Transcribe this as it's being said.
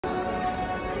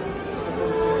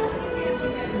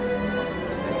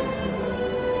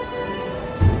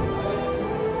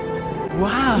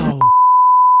Wow!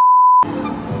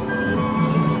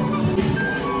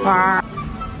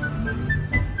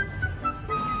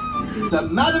 To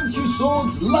Madame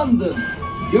Tussauds, London.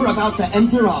 You're about to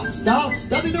enter our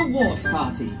star-studded awards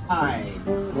party. Aye.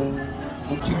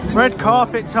 Red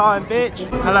carpet time, bitch.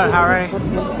 Hello, Harry.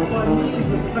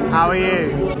 How are you?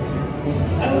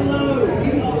 Hello,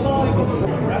 you are live on the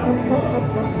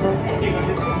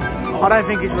I don't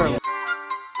think he's real.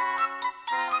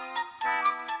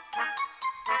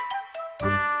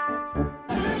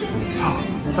 Oh,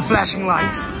 the flashing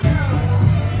lights.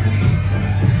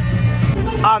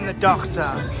 I'm the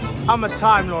Doctor. I'm a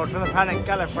Time Lord from the planet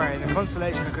Gallifrey in the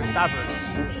constellation of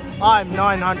Gustavus. I'm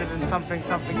 900 and something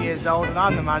years old, and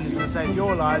I'm the man who's going to save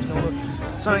your lives and all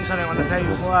something on the day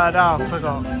word. Oh, I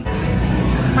forgot.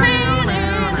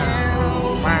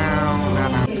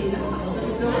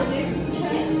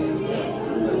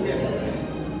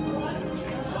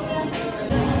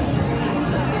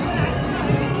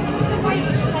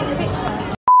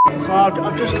 So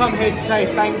I've just come here to say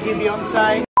thank you,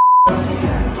 Beyonce.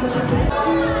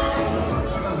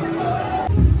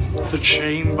 The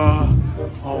Chamber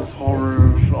of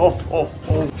Horrors. Oh, oh,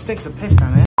 oh. Stinks of piss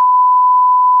down here.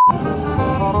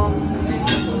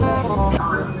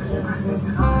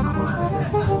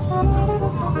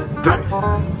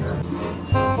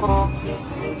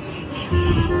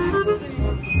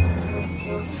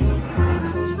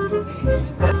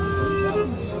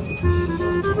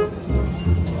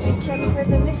 Check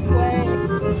prison this way.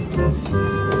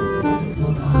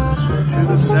 To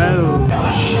the cell.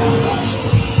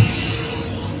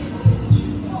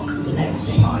 The next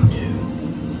thing I do,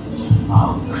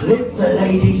 I'll clip the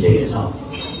lady's ears off.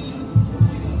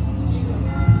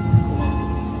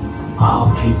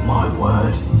 I'll keep my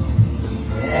word.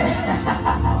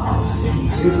 I'll see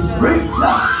who's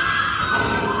Rita.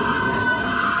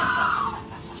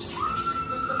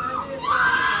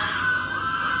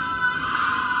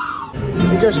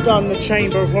 We've just done the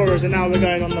Chamber of Horrors and now we're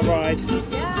going on the ride.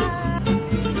 Yeah.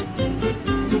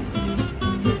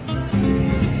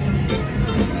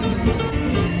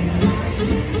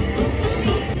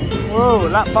 Whoa,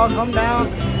 lap bar come down.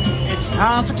 It's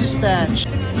time for dispatch.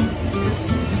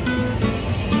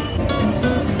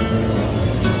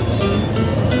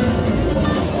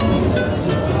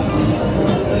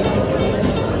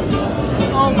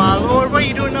 Oh my lord, what are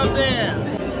you doing up there?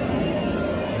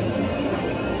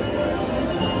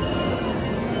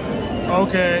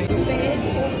 Okay. Spit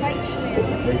or fake schmear.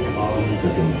 Take arms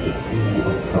against the sea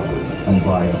of trouble, and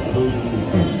by a holy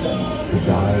end to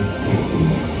die quickly.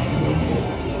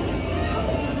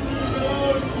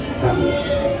 Hamlet.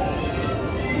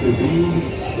 Revealed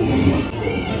to me.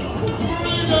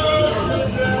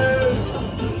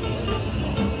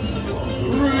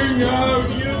 Bring out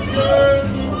your gun.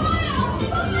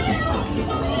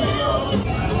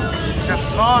 It's a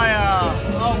fire!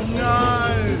 Oh no!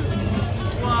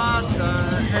 What the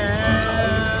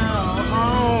hell?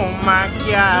 Oh my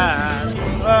god!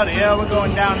 Bloody hell, we're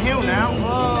going downhill now.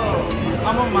 Whoa!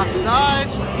 I'm on my side.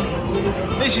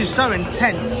 This is so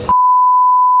intense.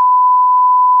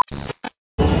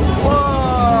 Whoa!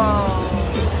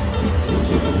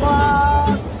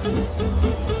 What?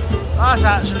 That's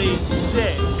actually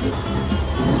sick.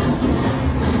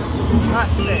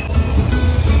 That's sick.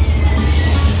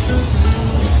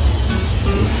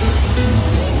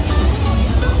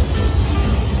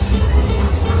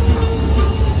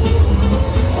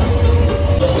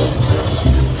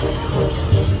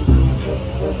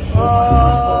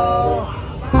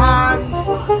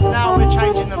 And now we're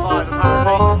changing the vibe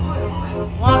apparently.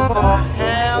 What the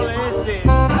hell is this?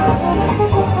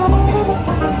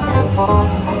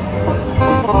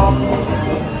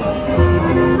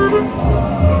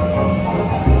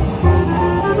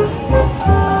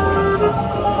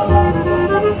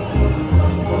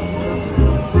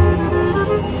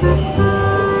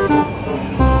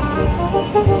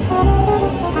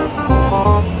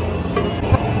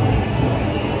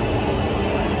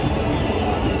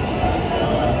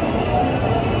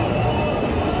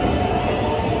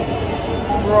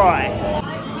 Right.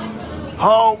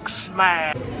 Hulk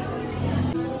smash.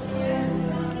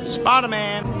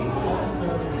 Spider-Man.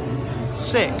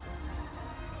 Sick.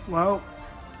 Well,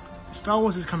 Star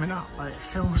Wars is coming up, but it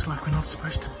feels like we're not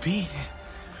supposed to be here.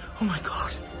 Oh my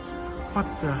god. What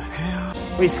the hell?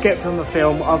 We skipped on the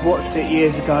film. I've watched it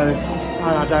years ago,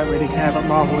 and I don't really care about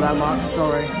Marvel that much,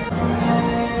 sorry.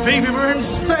 Phoebe, we're in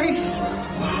space!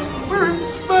 We're in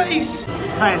space!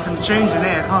 Hey, some tunes in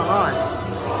here, can't lie.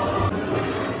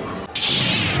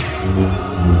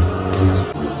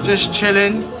 Just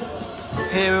chilling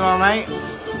here with my mate.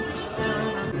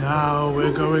 Now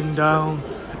we're going down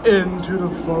into the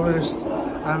forest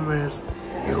and with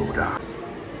Yoda.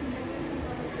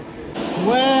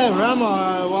 Where am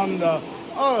I wonder?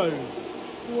 Oh,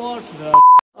 what the f***?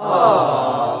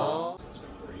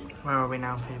 Where are we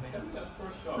now, Phoebe?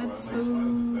 With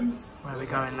spoons. Where are we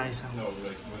going later?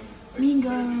 Mean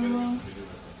Girls.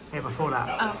 Yeah, before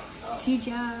that. Oh,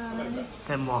 teachers.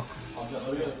 Then what?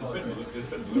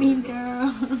 Mean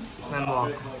Girls. Then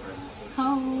what?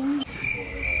 Home.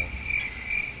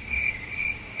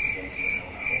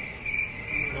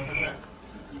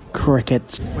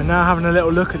 Crickets. We're now having a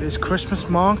little look at this Christmas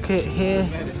market here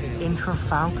in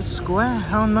Trafalgar Square.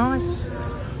 How nice.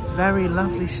 Very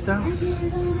lovely stuff.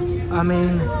 I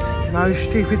mean, no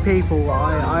stupid people,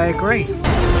 I agree.